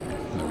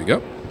we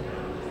go.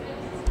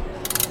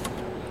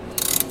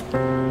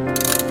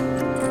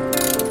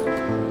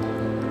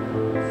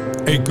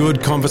 A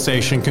good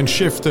conversation can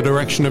shift the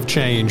direction of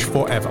change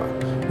forever.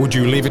 Would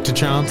you leave it to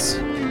chance?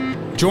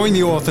 Join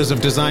the authors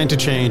of Design to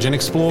Change and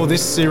explore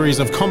this series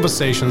of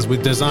conversations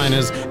with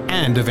designers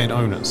and event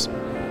owners.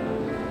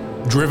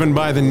 Driven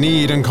by the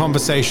need and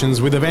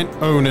conversations with event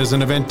owners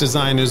and event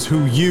designers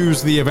who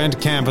use the event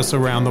canvas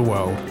around the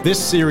world,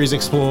 this series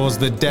explores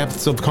the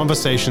depths of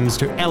conversations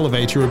to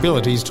elevate your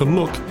abilities to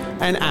look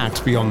and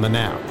act beyond the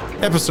now.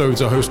 Episodes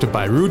are hosted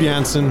by Ruud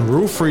Janssen,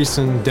 Roel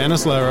Frissen,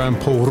 Dennis Lehrer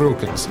and Paul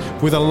Rukens,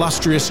 with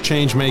illustrious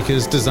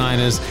changemakers,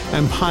 designers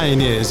and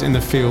pioneers in the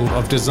field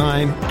of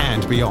design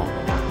and beyond.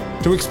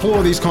 To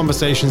explore these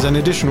conversations and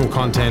additional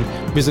content,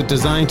 visit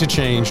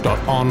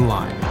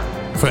designtochange.online.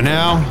 For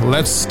now,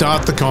 let's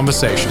start the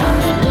conversation.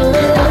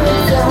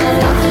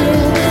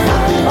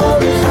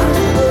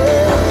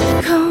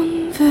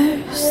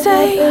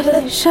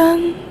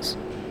 Conversations.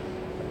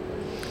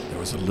 There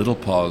was a little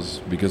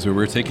pause because we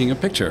were taking a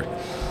picture.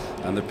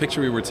 And the picture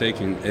we were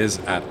taking is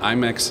at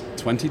IMEX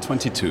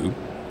 2022.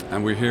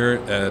 And we're here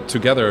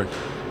together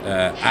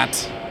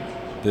at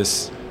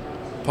this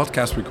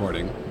podcast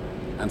recording.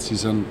 And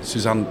Susanne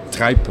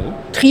Triepel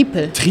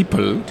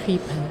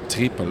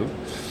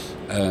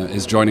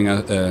is joining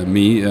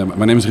me.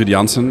 My name is Ruud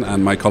Janssen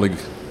and my colleague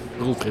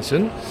Roel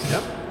Frissen.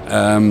 Yep.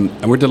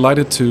 And we're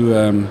delighted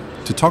to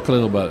talk a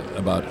little bit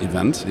about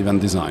event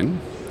design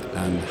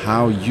and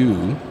how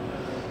you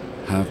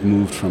have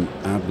moved from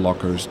ad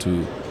blockers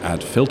to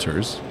ad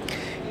filters.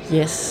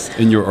 Yes.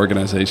 In your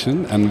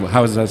organization, and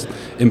how has that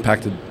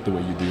impacted the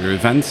way you do your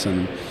events?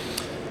 And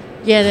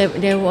yeah,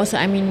 there was.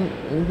 I mean,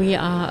 we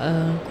are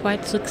a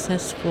quite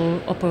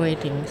successful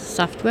operating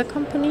software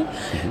company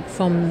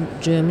from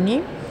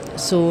Germany.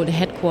 So the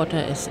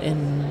headquarters is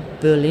in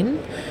Berlin,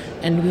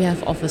 and we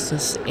have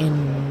offices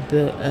in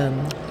the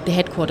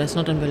headquarters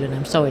not in Berlin.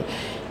 I'm sorry.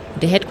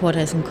 The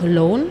headquarters is in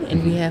Cologne,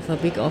 and we have a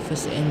big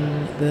office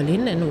in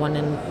Berlin and one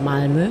in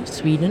Malmö,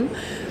 Sweden.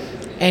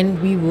 And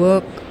we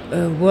work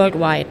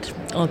worldwide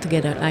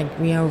altogether. Like,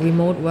 we are a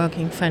remote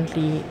working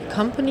friendly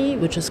company,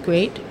 which is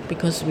great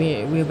because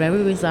we're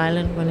very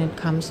resilient when it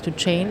comes to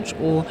change,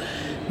 or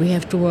we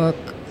have to work.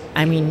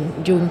 I mean,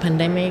 during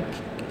pandemic,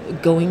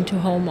 going to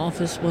home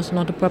office was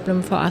not a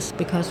problem for us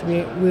because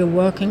we're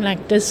working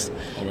like this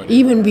already.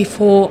 Even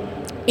before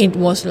it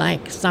was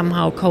like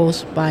somehow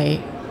caused by,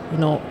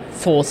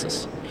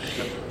 forces.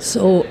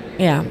 So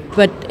yeah,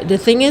 but the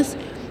thing is,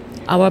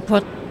 our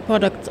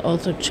products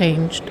also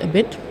changed a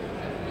bit.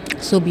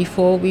 So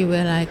before we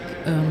were like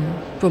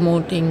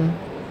promoting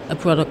a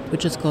product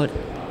which is called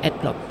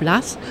AdBlock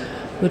Plus,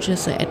 which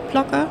is an ad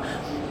blocker,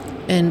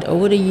 and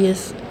over the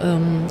years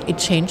it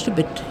changed a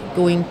bit,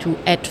 going to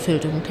ad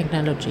filtering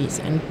technologies,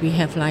 and we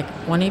have like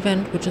one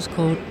event which is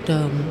called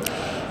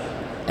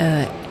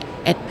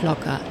Ad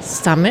Blocker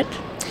Summit,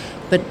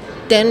 but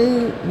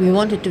then we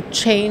wanted to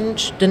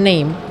change the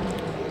name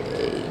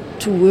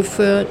to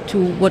refer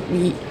to what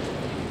we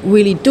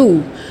really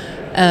do,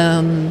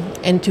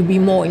 and to be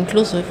more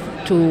inclusive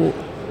to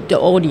the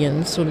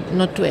audience, so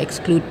not to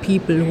exclude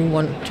people who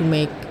want to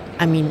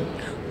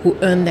who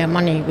earn their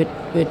money with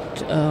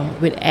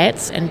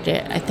ads. And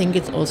I think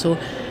it's also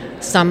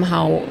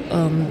somehow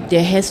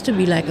there has to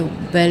be like a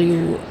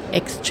value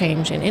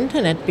exchange in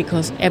internet,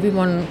 because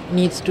everyone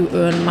needs to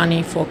earn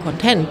money for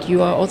content.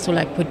 You are also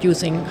like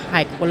producing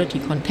high quality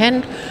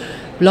content.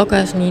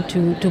 Bloggers need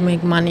to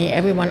make money.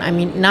 Everyone,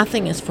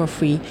 nothing is for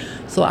free.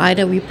 So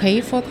either we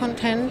pay for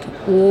content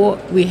or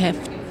we have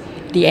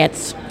the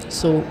ads.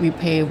 So we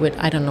pay with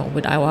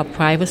our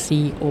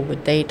privacy or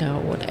with data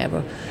or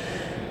whatever.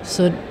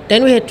 So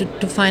then we had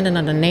to find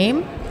another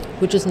name,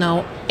 which is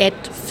now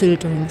Ad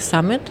Filtering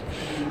Summit.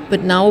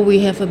 But now we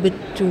have a bit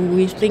to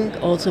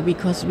rethink also,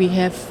 because we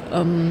have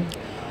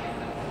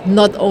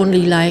not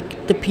only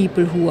like the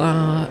people who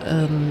are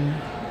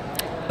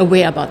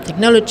aware about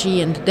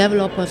technology and the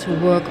developers who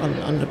work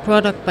on the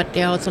product, but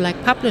there are also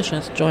like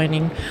publishers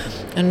joining,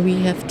 and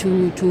we have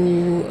to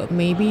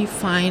maybe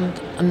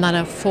find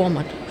another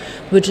format,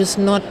 which is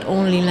not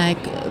only like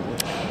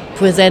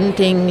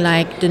presenting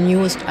like the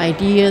newest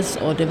ideas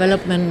or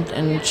development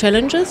and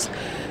challenges,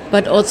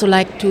 but also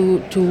like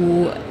to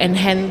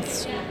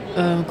enhance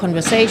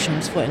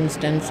conversations, for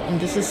instance. And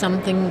this is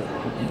something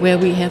where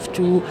we have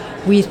to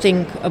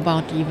rethink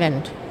about the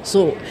event.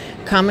 So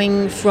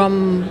coming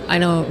from,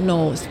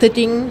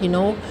 sitting,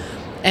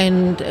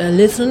 and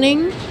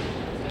listening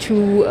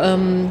to,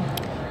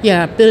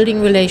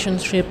 building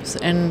relationships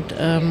and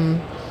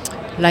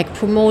like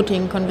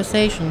promoting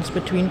conversations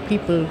between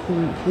people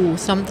who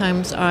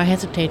sometimes are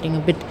hesitating a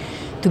bit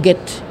to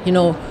get,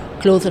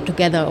 closer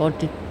together or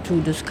to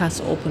discuss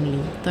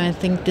openly. So I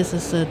think this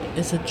is a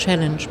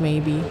challenge,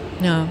 maybe.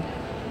 Yeah.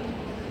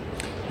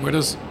 Where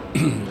does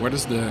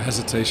the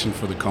hesitation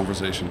for the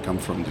conversation come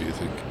from, do you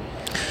think?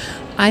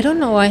 I don't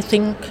know. I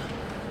think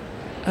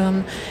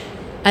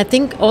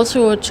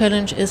also a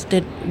challenge is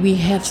that we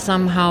have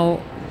somehow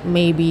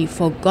maybe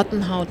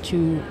forgotten how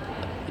to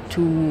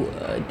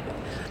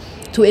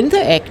to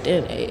interact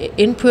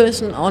in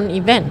person on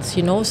events,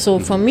 So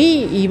for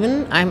me,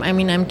 even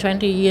I'm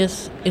 20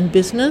 years in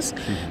business,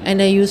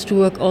 and I used to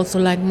work also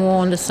like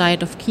more on the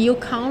side of key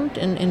account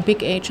in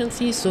big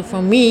agencies. So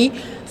for me,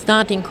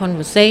 starting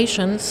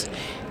conversations,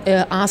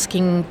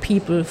 asking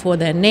people for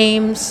their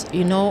names,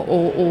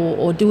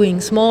 or doing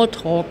small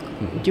talk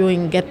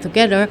during get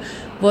together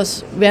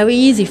was very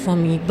easy for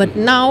me. But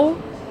now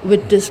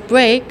with this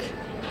break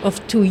of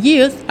 2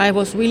 years, I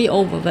was really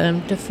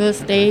overwhelmed the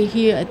first day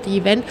here at the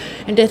event,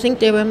 and I think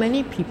there were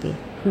many people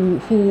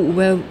who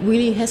were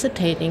really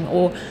hesitating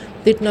or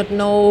did not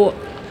know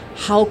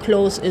how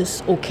close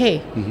is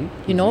okay,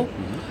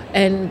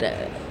 and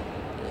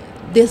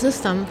this is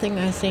something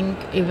I think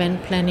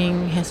event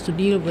planning has to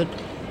deal with,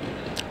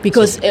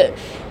 because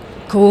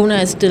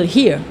Corona is still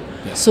here,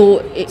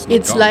 so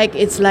it's like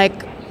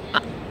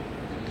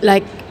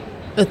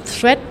a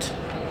threat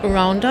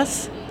around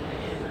us.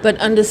 But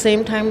at the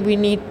same time, we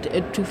need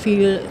to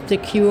feel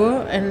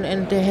secure,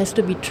 and there has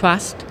to be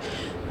trust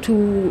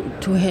to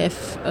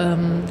have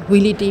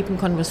really deep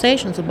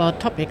conversations about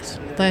topics.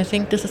 So I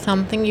think this is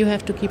something you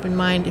have to keep in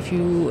mind if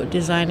you're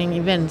designing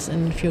events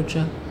in the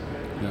future.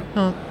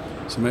 Yeah.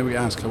 So maybe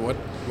ask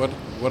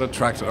what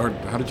attracted, or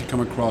how did you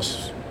come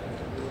across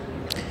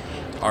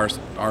our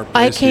place?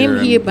 I came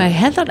here by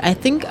hazard. I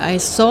think I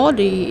saw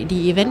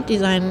the event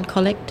design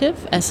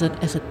collective as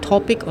a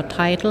topic or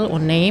title or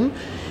name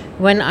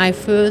when I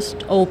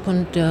first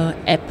opened the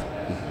app.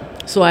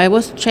 So I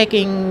was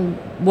checking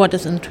what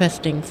is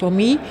interesting for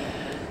me.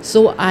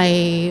 So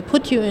I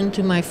put you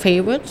into my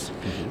favorites,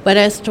 but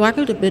I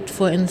struggled a bit,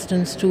 for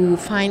instance, to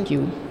find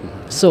you.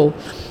 So,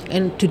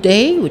 and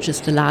today, which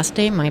is the last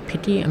day, my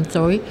pity, I'm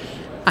sorry,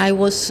 I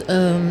was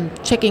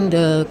checking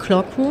the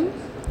clock room,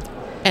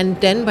 and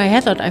then by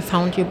hazard I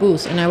found your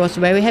booth, and I was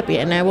very happy,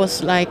 and I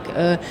was like,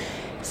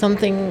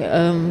 something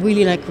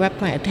really like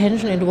grabbed my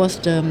attention. It was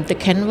the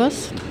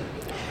canvas.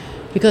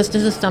 Because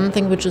this is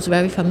something which is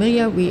very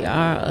familiar. We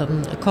are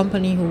a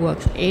company who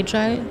works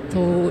agile,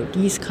 so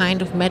these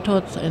kind of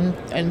methods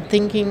and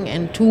thinking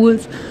and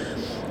tools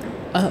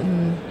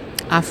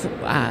are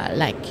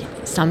like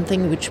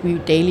something which we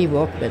daily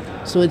work with.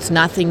 So it's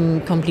nothing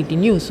completely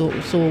new. So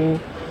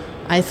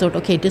I thought,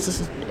 okay, this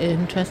is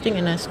interesting,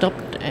 and I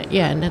stopped.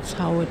 And that's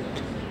how it.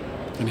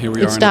 And here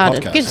we are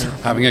started. In a podcast,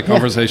 having a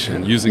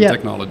conversation using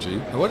technology.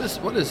 What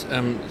is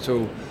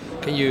so?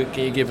 Can you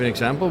give an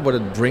example what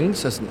it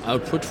brings as an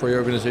output for your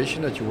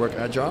organization that you work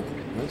agile?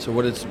 Right? So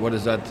what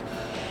is that?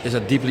 Is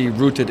that deeply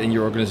rooted in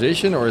your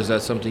organization, or is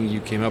that something you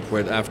came up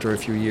with after a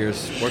few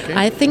years working?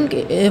 I think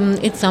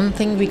it's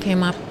something we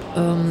came up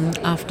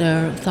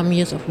after some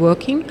years of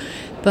working,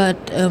 but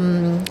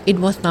it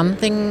was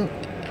something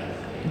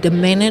the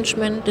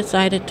management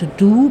decided to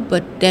do,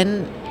 but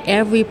then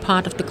every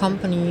part of the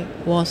company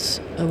was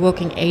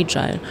working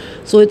agile.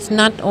 So it's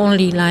not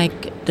only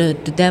like the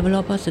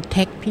developers, the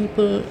tech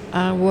people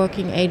are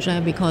working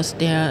agile because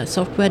they're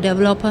software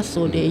developers,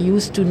 so they're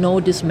used to know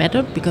this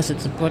method because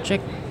it's a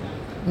project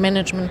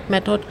management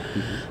method,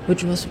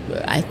 which was,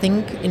 I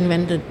think,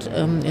 invented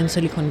in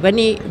Silicon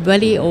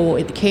Valley, or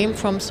it came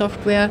from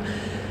software.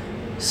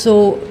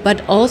 So,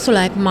 but also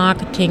like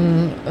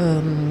marketing,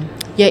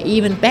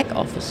 even back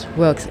office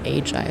works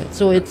agile.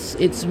 So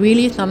it's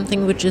really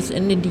something which is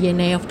in the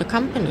DNA of the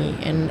company,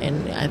 and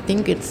I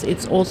think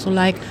it's also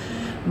like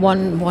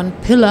one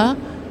pillar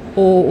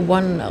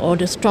or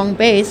the strong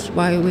base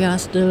why we are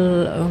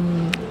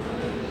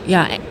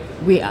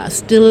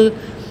still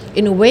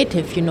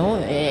innovative,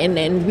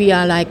 and we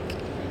are like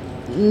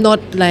not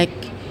like.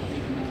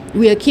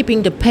 We are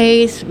keeping the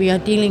pace, we are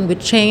dealing with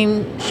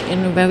change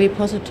in a very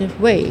positive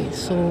way.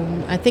 So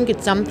I think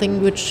it's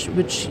something which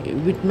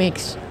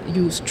makes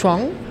you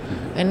strong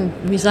and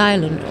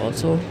resilient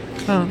also.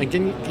 And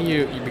can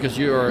you because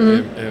you are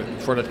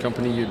for that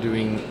company, you're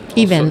doing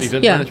event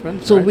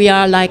management? So right? we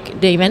are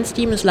like, the events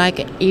team is like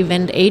an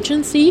event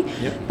agency,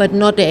 but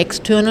not the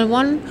external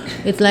one.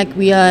 It's like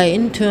we are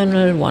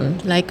internal one,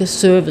 like a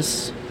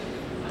service.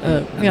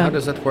 How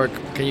does that work?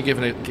 Can you give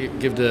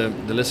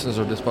the listeners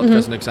of this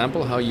podcast an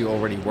example how you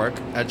already work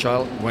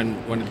agile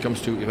when it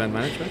comes to event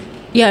management?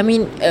 Yeah, I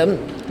mean,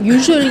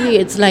 usually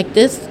it's like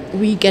this.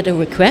 We get a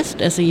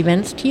request as an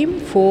events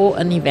team for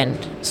an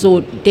event.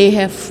 So they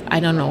have,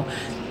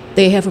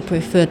 they have a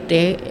preferred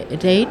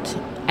date.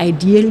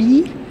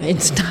 Ideally,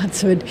 it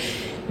starts with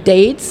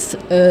dates,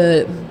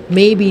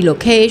 maybe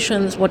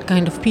locations, what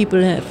kind of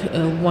people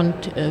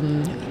want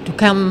to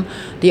come,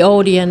 the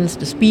audience,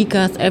 the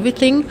speakers,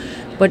 everything.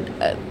 But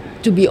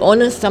to be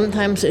honest,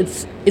 sometimes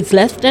it's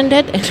less than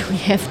that, and we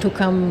have to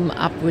come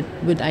up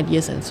with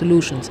ideas and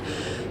solutions.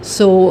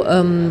 So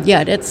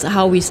that's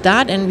how we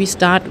start, and we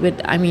start with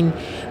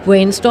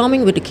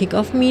brainstorming with the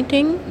kickoff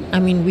meeting.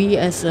 We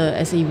as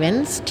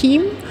events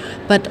team,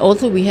 but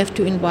also we have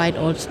to invite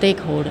all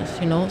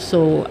stakeholders.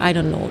 So I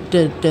don't know,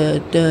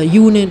 the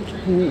unit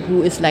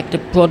who is like the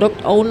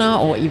product owner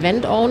or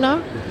event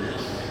owner.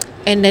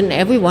 And then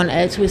everyone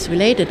else who is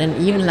related, and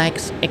even like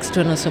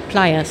external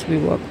suppliers we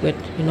work with,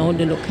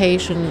 the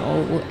location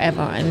or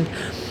whatever. And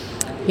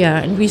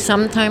Yeah, and we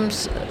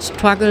sometimes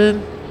struggle,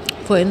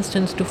 for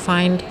instance, to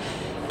find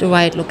the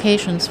right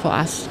locations for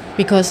us,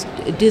 because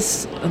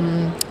this,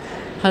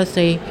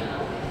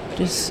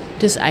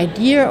 this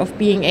idea of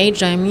being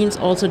agile means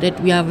also that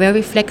we are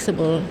very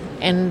flexible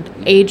and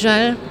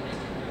agile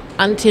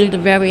until the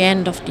very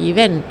end of the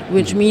event,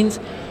 which means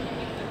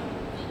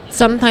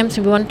sometimes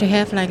we want to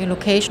have like a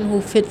location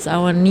who fits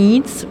our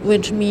needs,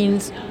 which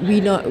means we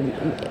don't.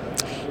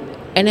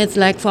 And it's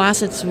like for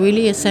us, it's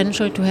really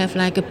essential to have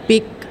like a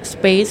big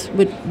space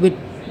with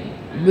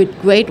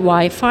great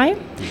Wi-Fi,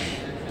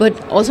 but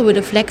also with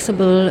a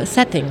flexible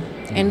setting.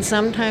 And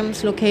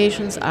sometimes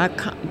locations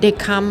they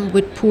come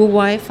with poor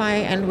Wi-Fi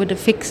and with a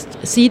fixed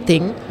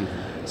seating.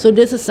 So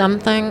this is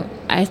something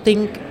I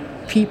think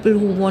people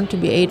who want to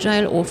be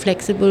agile or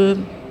flexible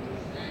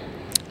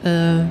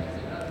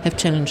have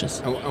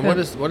challenges. And what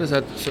is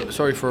that?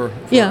 Sorry for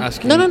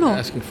asking. No.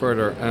 Asking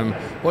further.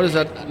 What is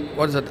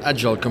that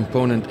agile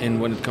component in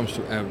when it comes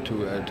to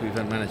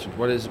event management?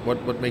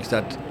 What makes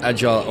that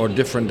agile or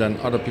different than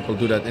other people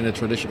do that in a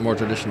more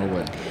traditional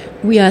way?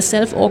 We are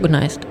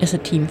self-organized as a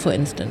team, for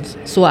instance.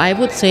 So I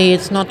would say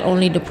it's not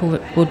only the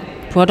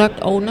product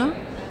owner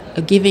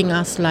giving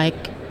us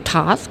like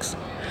tasks,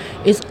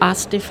 it's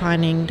us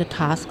defining the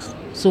tasks.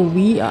 So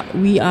we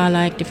are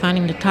like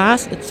defining the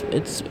task. It's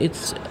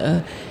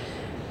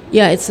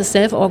a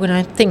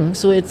self-organized thing.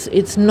 So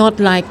it's not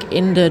like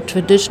in the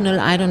traditional,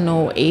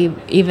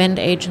 event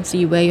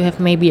agency where you have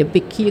maybe a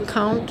big key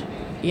account,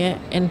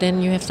 and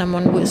then you have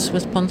someone who is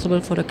responsible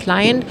for the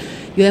client.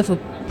 You have a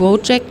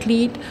project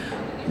lead.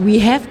 We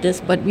have this,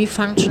 but we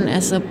function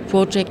as a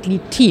project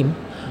lead team.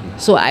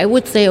 So I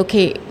would say,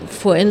 okay,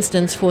 for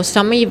instance, for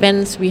some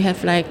events we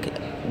have like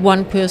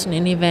one person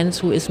in events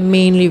who is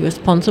mainly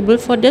responsible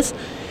for this.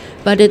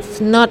 But it's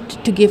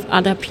not to give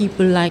other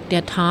people like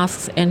their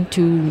tasks and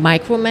to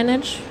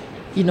micromanage,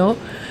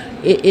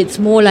 It's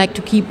more like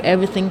to keep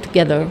everything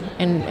together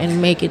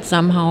and make it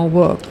somehow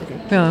work.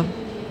 Yeah,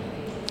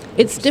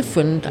 it's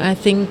different, I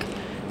think.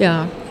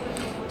 Yeah.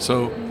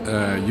 So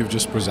you've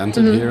just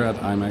presented here at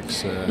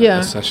IMEX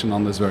a session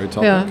on this very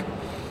topic.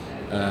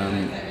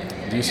 Yeah.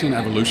 Do you see an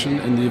evolution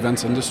in the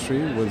events industry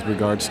with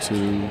regards to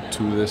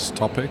this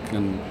topic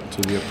and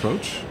to the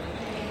approach?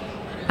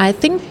 I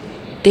think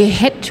they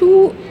had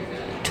to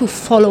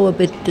follow a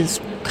bit this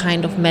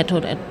kind of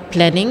method at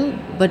planning,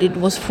 but it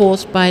was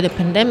forced by the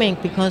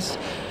pandemic, because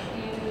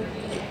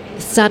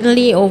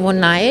suddenly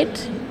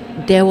overnight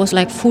there was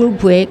like full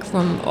break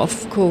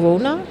of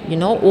Corona,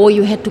 or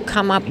you had to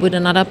come up with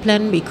another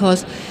plan,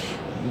 because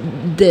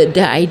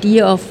the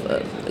idea of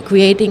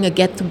creating a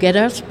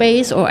get-together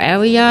space or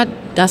area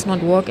does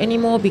not work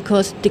anymore,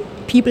 because the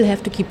people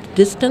have to keep the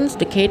distance,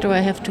 the caterer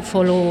have to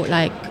follow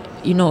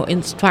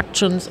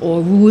instructions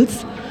or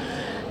rules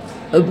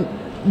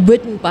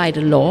written by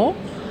the law.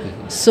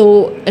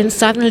 So, and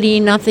suddenly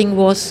nothing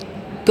was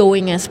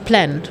going as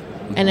planned.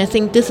 And I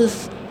think this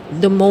is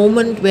the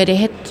moment where they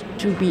had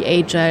to be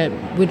agile,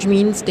 which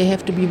means they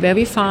have to be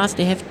very fast,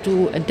 they have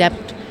to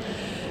adapt,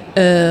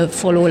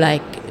 follow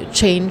like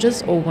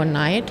changes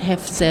overnight, have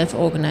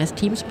self-organized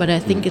teams, but I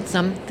think it's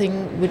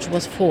something which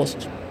was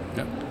forced.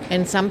 Yeah.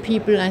 And some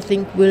people, I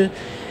think, will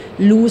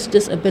lose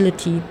this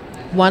ability.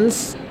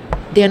 Once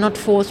they're not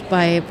forced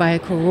by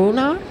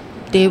Corona,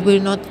 they will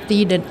not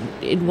see that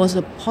it was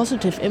a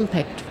positive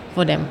impact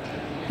for them,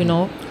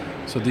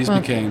 So these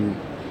became,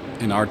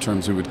 in our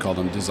terms, we would call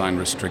them design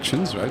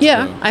restrictions, right?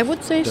 Yeah, so I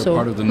would say they're so.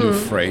 Part of the new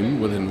frame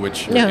within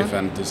which your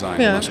event design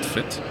must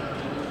fit.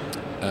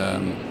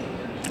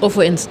 Or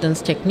for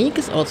instance, technique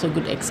is also a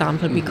good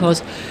example,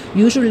 because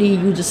usually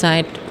you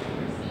decide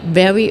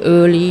very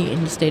early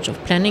in the stage of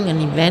planning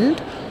an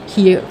event.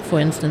 Here, for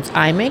instance,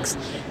 IMEX,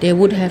 they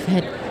would have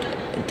had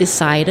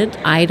decided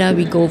either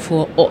we go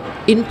for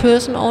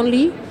in-person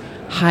only,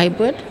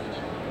 hybrid,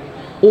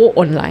 or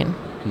online.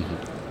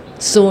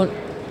 So,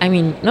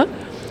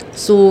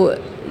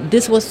 So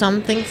this was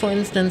something, for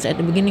instance, at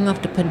the beginning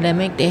of the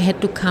pandemic, they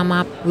had to come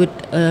up with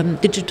a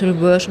digital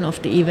version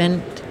of the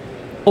event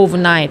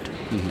overnight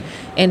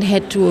and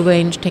had to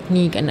arrange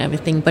technique and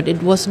everything. But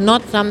it was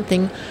not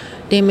something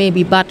they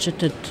maybe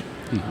budgeted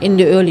in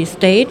the early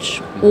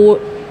stage, or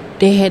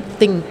they had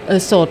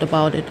thought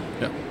about it.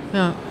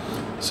 Yeah.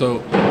 So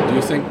do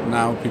you think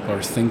now people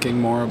are thinking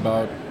more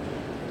about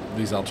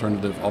these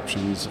alternative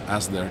options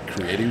as they're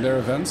creating their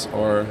events,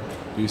 or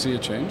do you see a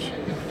change?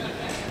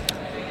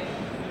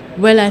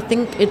 Well, I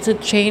think it's a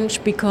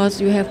change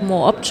because you have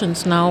more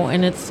options now,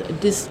 and it's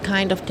this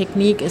kind of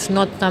technique is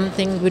not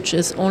something which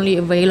is only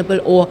available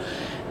or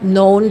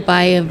known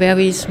by a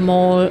very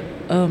small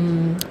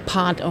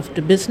part of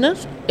the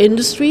business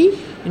industry.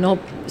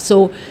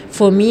 So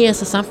for me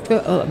as a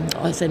software,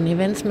 as an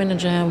events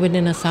manager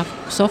within a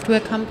software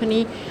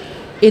company,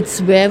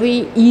 it's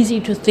very easy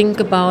to think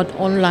about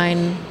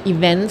online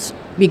events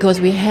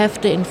because we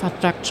have the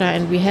infrastructure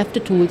and we have the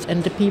tools,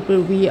 and the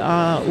people we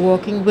are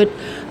working with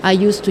are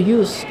used to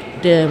use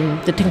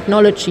the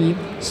technology.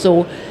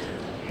 So,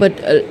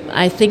 but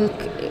I think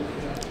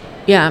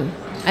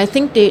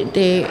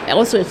they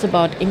also, it's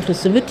about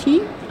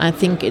inclusivity. I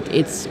think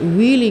it's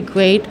really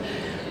great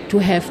to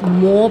have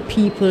more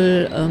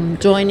people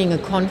joining a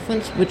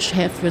conference which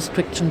have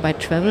restriction by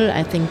travel.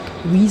 I think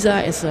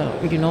visa is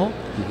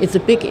it's a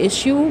big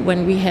issue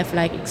when we have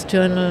like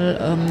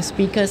external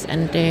speakers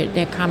and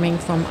they're coming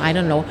from, I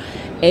don't know,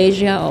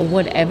 Asia or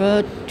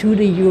whatever to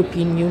the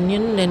European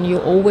Union. Then you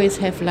always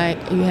have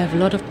you have a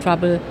lot of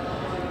trouble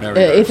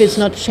if it's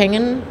not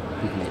Schengen.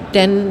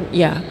 Then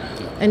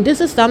and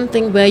this is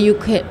something where you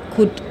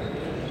could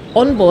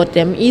onboard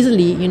them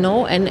easily,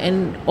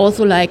 and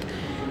also like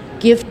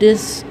give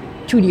this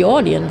to the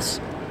audience,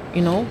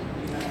 And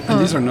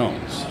these are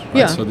knowns, right?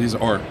 Yeah. So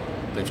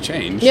they've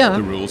changed. Yeah.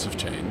 The rules have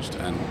changed,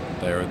 and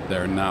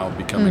they're now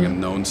becoming a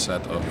known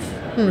set of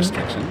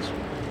restrictions.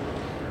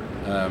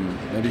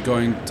 Maybe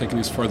taking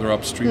this further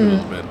upstream a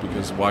little bit,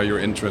 because while you're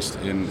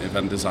interested in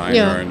event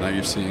designer, and now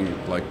you're seeing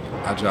like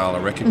Agile, I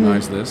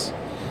recognize this.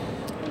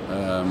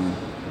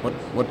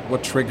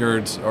 What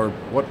triggered, or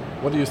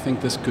what do you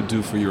think this could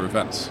do for your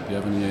events? Do you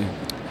have any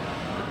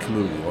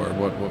clue, or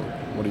what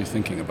are you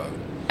thinking about?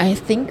 I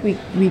think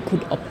we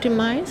could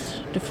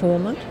optimize the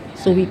format,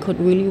 so we could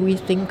really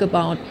rethink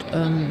about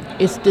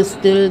is this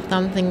still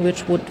something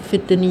which would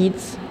fit the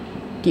needs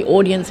the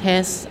audience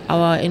has,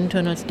 our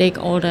internal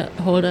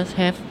stakeholders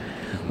have,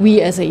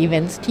 we as an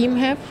events team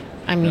have.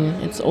 I mean,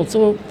 it's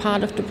also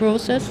part of the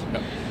process.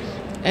 Yeah.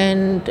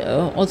 And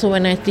also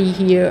when I see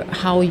here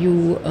how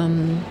you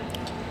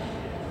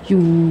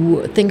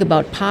think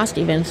about past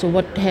events, so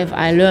what have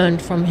I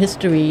learned from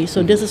history?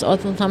 So this is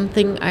also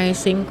something I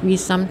think we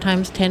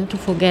sometimes tend to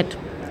forget.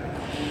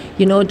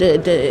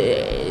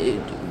 The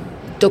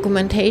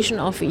documentation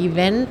of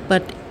event,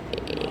 but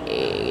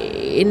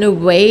in a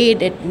way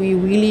that we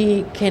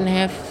really can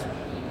have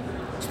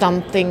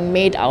something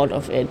made out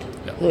of it.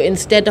 Yeah. So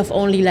instead of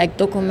only like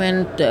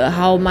document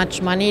how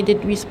much money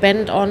did we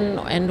spend on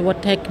and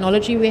what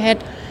technology we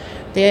had,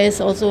 there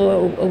is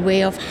also a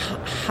way of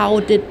how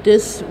did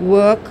this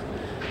work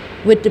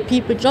with the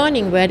people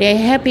joining, were they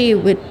happy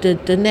with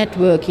the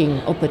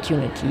networking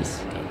opportunities,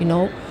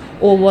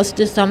 or was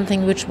this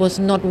something which was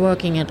not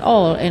working at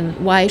all, and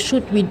why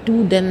should we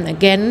do them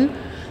again,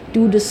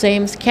 do the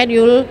same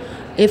schedule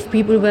if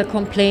people were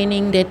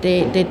complaining that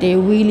they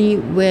really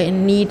were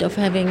in need of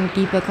having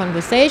deeper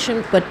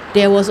conversation, but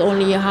there was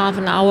only a half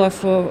an hour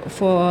for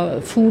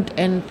food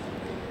and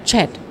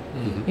chat,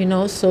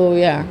 so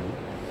yeah.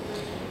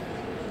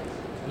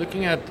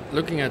 Looking at,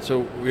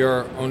 so we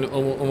are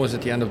almost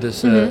at the end of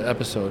this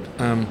episode.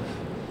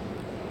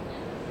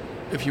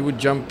 If you would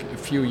jump a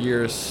few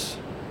years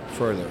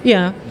further,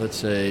 let's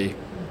say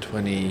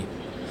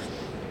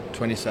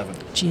 2027.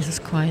 Jesus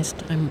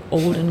Christ, I'm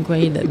old and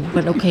grey then,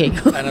 but okay.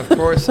 and of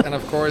course,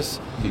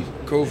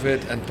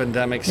 COVID and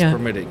pandemics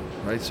permitting,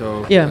 right?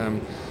 So,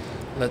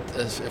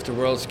 if the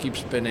world keeps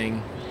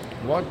spinning,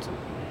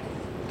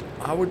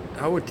 how would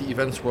the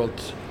events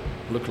world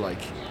look like?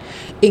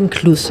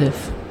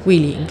 Inclusive,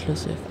 really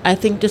inclusive. I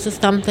think this is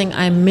something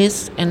I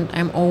miss and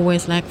I'm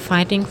always like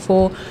fighting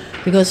for,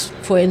 because,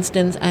 for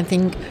instance, I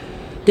think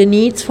the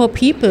needs for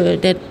people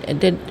that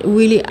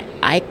really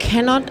I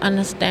cannot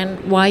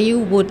understand why you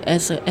would,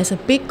 as a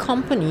big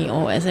company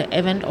or as an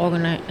event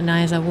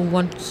organizer who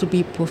wants to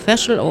be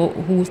professional or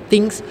who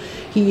thinks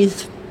he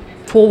is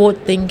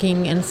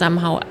forward-thinking and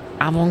somehow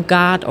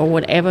avant-garde or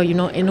whatever,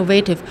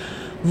 innovative,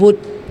 would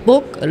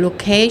book a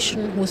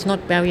location who's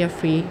not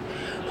barrier-free,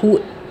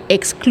 who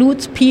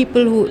excludes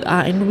people who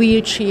are in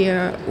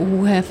wheelchair,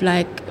 who have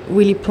like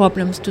really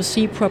problems to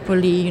see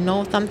properly,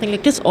 something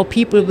like this, or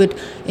people with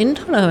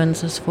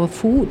intolerances for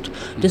food.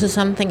 This is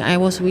something I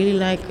was really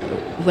like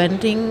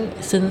venting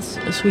since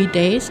 3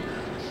 days,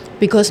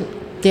 because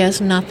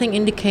there's nothing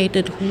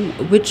indicated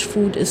which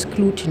food is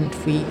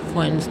gluten-free,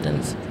 for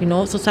instance,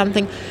 so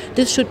something,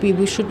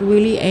 we should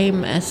really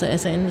aim as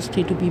an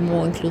industry to be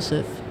more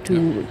inclusive,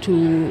 to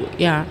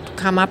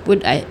come up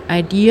with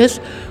ideas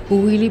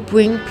who really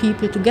bring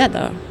people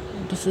together.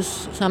 This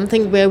is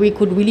something where we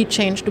could really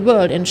change the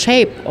world and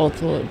shape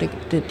also the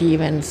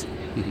events.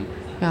 Mm-hmm.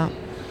 Yeah.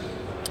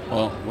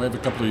 Well, we have a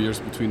couple of years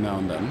between now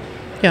and then.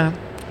 Yeah.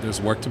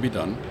 There's work to be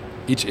done.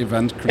 Each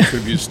event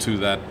contributes to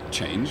that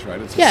change,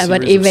 right? It's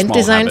but event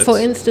design, for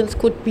instance,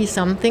 could be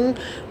something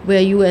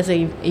where you as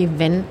an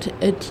event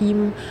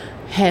team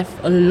have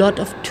a lot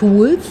of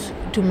tools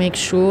to make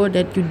sure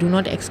that you do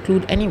not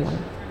exclude anyone.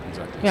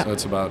 Exactly. Yeah. So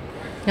it's about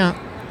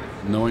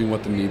knowing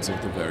what the needs of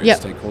the various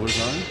stakeholders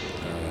are,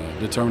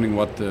 determining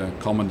what the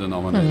common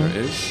denominator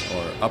is,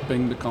 or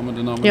upping the common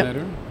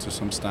denominator to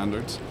some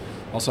standards.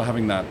 Also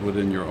having that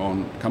within your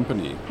own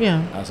company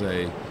as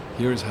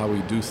here's how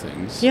we do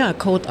things. Yeah, a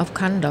code of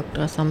conduct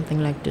or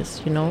something like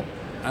this, And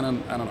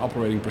an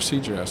operating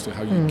procedure as to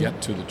how you get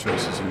to the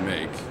choices you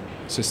make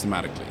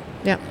systematically.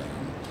 Yeah.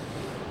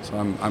 So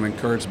I'm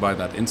encouraged by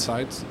that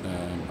insight.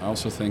 I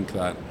also think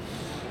that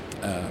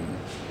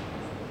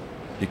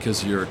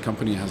because your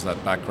company has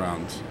that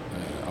background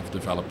of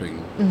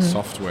developing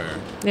software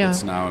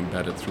that's now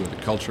embedded through the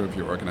culture of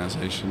your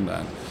organization,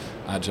 that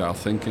agile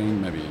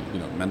thinking, maybe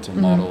mental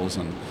models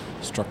and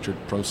structured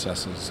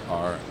processes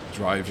are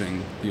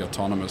driving the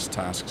autonomous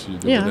tasks you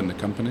do within the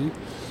company.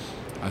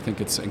 I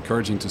think it's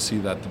encouraging to see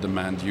that the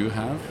demand you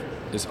have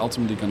is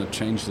ultimately going to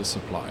change the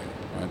supply,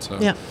 right? So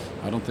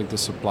I don't think the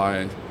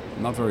supply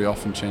not very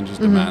often changes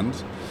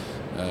demand.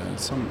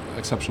 Some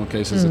exceptional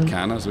cases it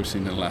can, as we've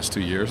seen in the last 2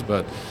 years,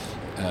 but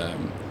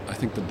I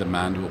think the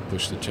demand will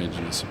push the change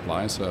in the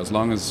supply. So as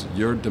long as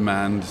your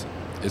demand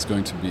is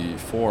going to be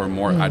for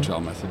more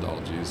agile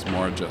methodologies,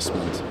 more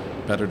adjustment,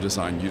 better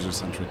design,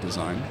 user-centric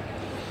design,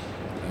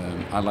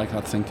 I like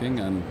that thinking.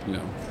 And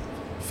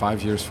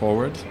 5 years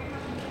forward,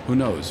 who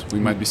knows? We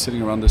might be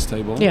sitting around this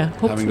table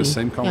having the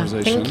same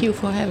conversation. Thank you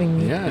for having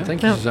me. Yeah,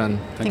 thank you, Susanne.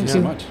 Thank you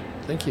so much.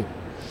 Thank you.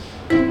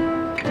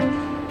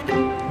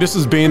 This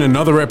has been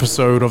another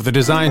episode of the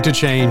Design to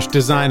Change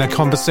Designer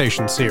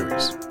Conversation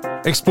series.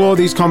 Explore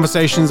these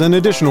conversations and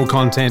additional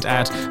content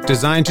at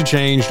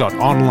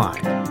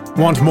designtochange.online.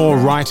 Want more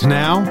right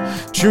now?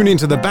 Tune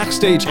into the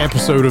backstage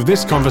episode of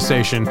this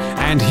conversation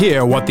and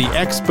hear what the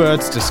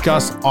experts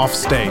discuss off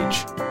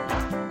stage.